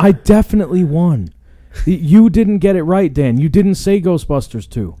didn't. No, I definitely won. You didn't get it right, Dan. You didn't say Ghostbusters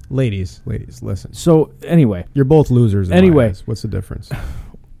 2. Ladies, listen. So anyway, You're both losers. in my Anyway. eyes. What's the difference?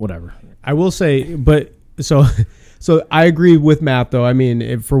 whatever. I will say, but so I agree with Matt, though. I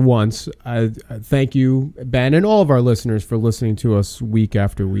mean, for once, I thank you, Ben, and all of our listeners for listening to us week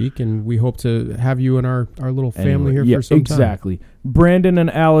after week, and we hope to have you in our little family Anyway, here for some time. exactly. Brandon and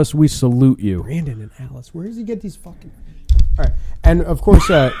Alice, we salute you. Brandon and Alice, where does he get these fucking? All right, and of course,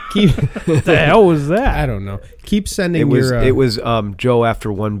 keep. What the hell was that? I don't know. Keep sending it was your. Joe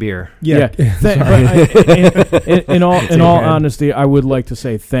after one beer. Yeah. In all honesty, I would like to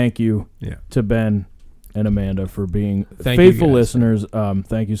say thank you Yeah. to Ben and Amanda for being Thank you, faithful guys. listeners.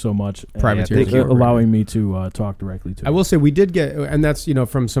 Thank you so much. and Privateers. thank you. allowing me to talk directly to I will say we did get, and that's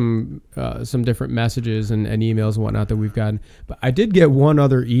from some different messages and emails and whatnot that we've gotten. But I did get one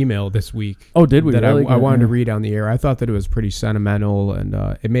other email this week. Oh, did we? That Really? I wanted to Yeah. read on the air. I thought that it was pretty sentimental and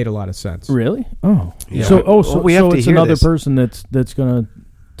it made a lot of sense. Really? Oh. Yeah. So Well, we have to it's hear another this. person that's gonna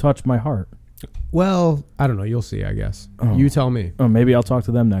touch my heart. Well, I don't know. You'll see. I guess Oh. you tell me. Oh, maybe I'll talk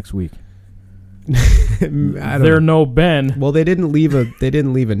to them next week. I don't They're know. no Ben. Well, they didn't leave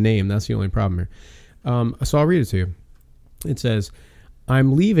a name. That's the only problem here. So I'll read it to you. It says,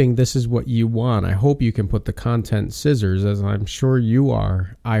 "I'm leaving. This is what you want. I hope you can put the content scissors, as I'm sure you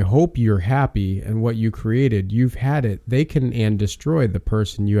are. I hope you're happy and what you created. You've had it. They can and destroy the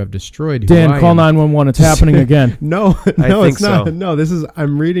person you have destroyed. who Dan, I call am." 911. It's happening again. No, I no, think it's not. so. No, this is.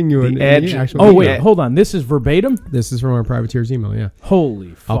 I'm reading you The an Edge- actual Oh wait, email. hold on. This is verbatim. This is from our privateer's email. Yeah.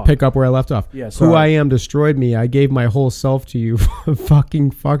 Holy fuck! I'll pick up where I left off. Yeah, Who sorry. I am destroyed me. I gave my whole self to you.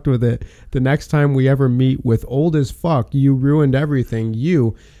 Fucking fucked with it. The next time we ever meet with old as fuck, you ruined everything.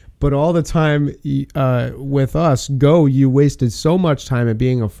 But all the time with us, you wasted so much time at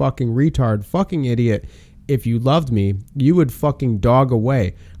being a fucking retard, fucking idiot. If you loved me, you would fucking dog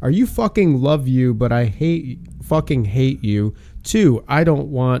away. Are you fucking love you, but I fucking hate you too. I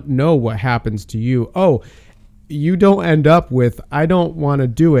don't know what happens to you. Oh, you don't end up with, I don't want to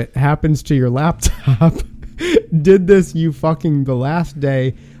do it, happens to your laptop. Did this, you fucking, the last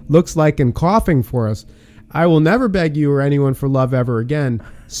day, looks like and coughing for us. I will never beg you or anyone for love ever again.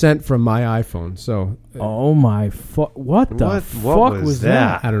 Sent from my iPhone. So, Oh my fuck! What the What fuck was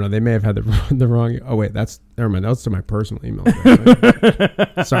that? that? I don't know. They may have had the wrong. Oh, wait. Never mind. That's to my personal email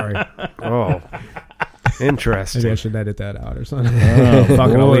address. Sorry. Oh, Maybe I interesting. should edit that out or something. Oh, Fuck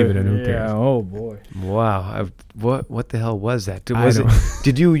it, I'll boy. leave it in. Who Yeah. cares? Oh boy. Wow. What the hell was that? I don't-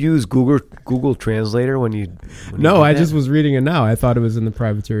 Did you use Google Translator when you? No, did I that? just was reading it now. I thought it was in the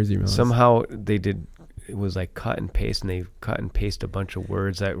privateer's email. Somehow they did. It was like cut and paste, and they cut and paste a bunch of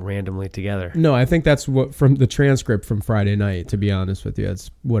words that randomly together. No, I think that's what from the transcript from Friday night. To be honest with you, that's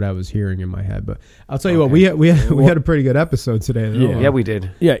what I was hearing in my head. But I'll tell you what, we had a pretty good episode today. though. Yeah. Yeah, we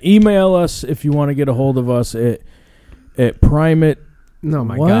did. Yeah. Email us if you want to get a hold of us at primate. No,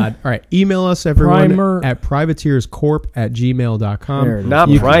 my What? God. All right. Email us, everyone, Primer- at privateerscorp@gmail.com. There it is. Not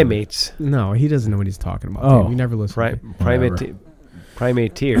You can- primates. No, he doesn't know what he's talking about. Oh. dude. We never listen. Primate.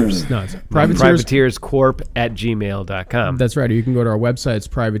 Privateers. No, it's Privateers. Privateerscorp@gmail.com. That's right. You can go to our website, it's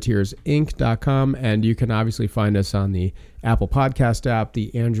privateersinc.com, and you can obviously find us on the Apple Podcast app,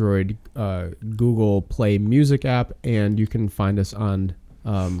 the Android Google Play Music app, and you can find us on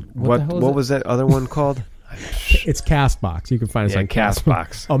What was that other one called? It's Castbox. You can find us on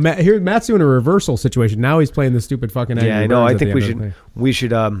Castbox. Oh, Matt's doing a reversal situation. Now he's playing the stupid fucking Angry Yeah, I know. Birds I at think the end of the we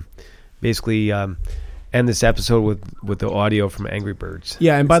should basically end this episode with the audio from Angry Birds.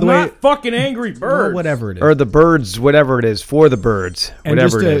 Yeah, and by the Not way, fucking Angry Birds. whatever it is. Or the birds, whatever it is, for the birds, And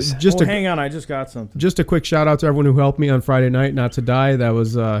whatever it is. Hang on, I just got something. Just a quick shout out to everyone who helped me on Friday night not to die. That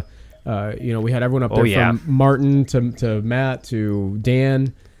was, we had everyone up there from Martin to Matt to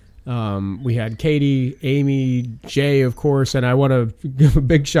Dan. We had Katie, Amy, Jay, of course, and I want to give a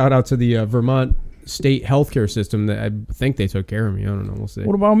big shout out to the Vermont state healthcare system that I think they took care of me. I don't know. We'll see.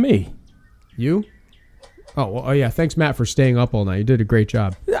 What about me? You? Oh yeah. Thanks, Matt, for staying up all night. You did a great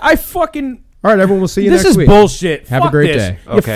job. I fucking... All right, everyone. We'll see you This next is week. bullshit. Have Fuck a great this. day. You Okay.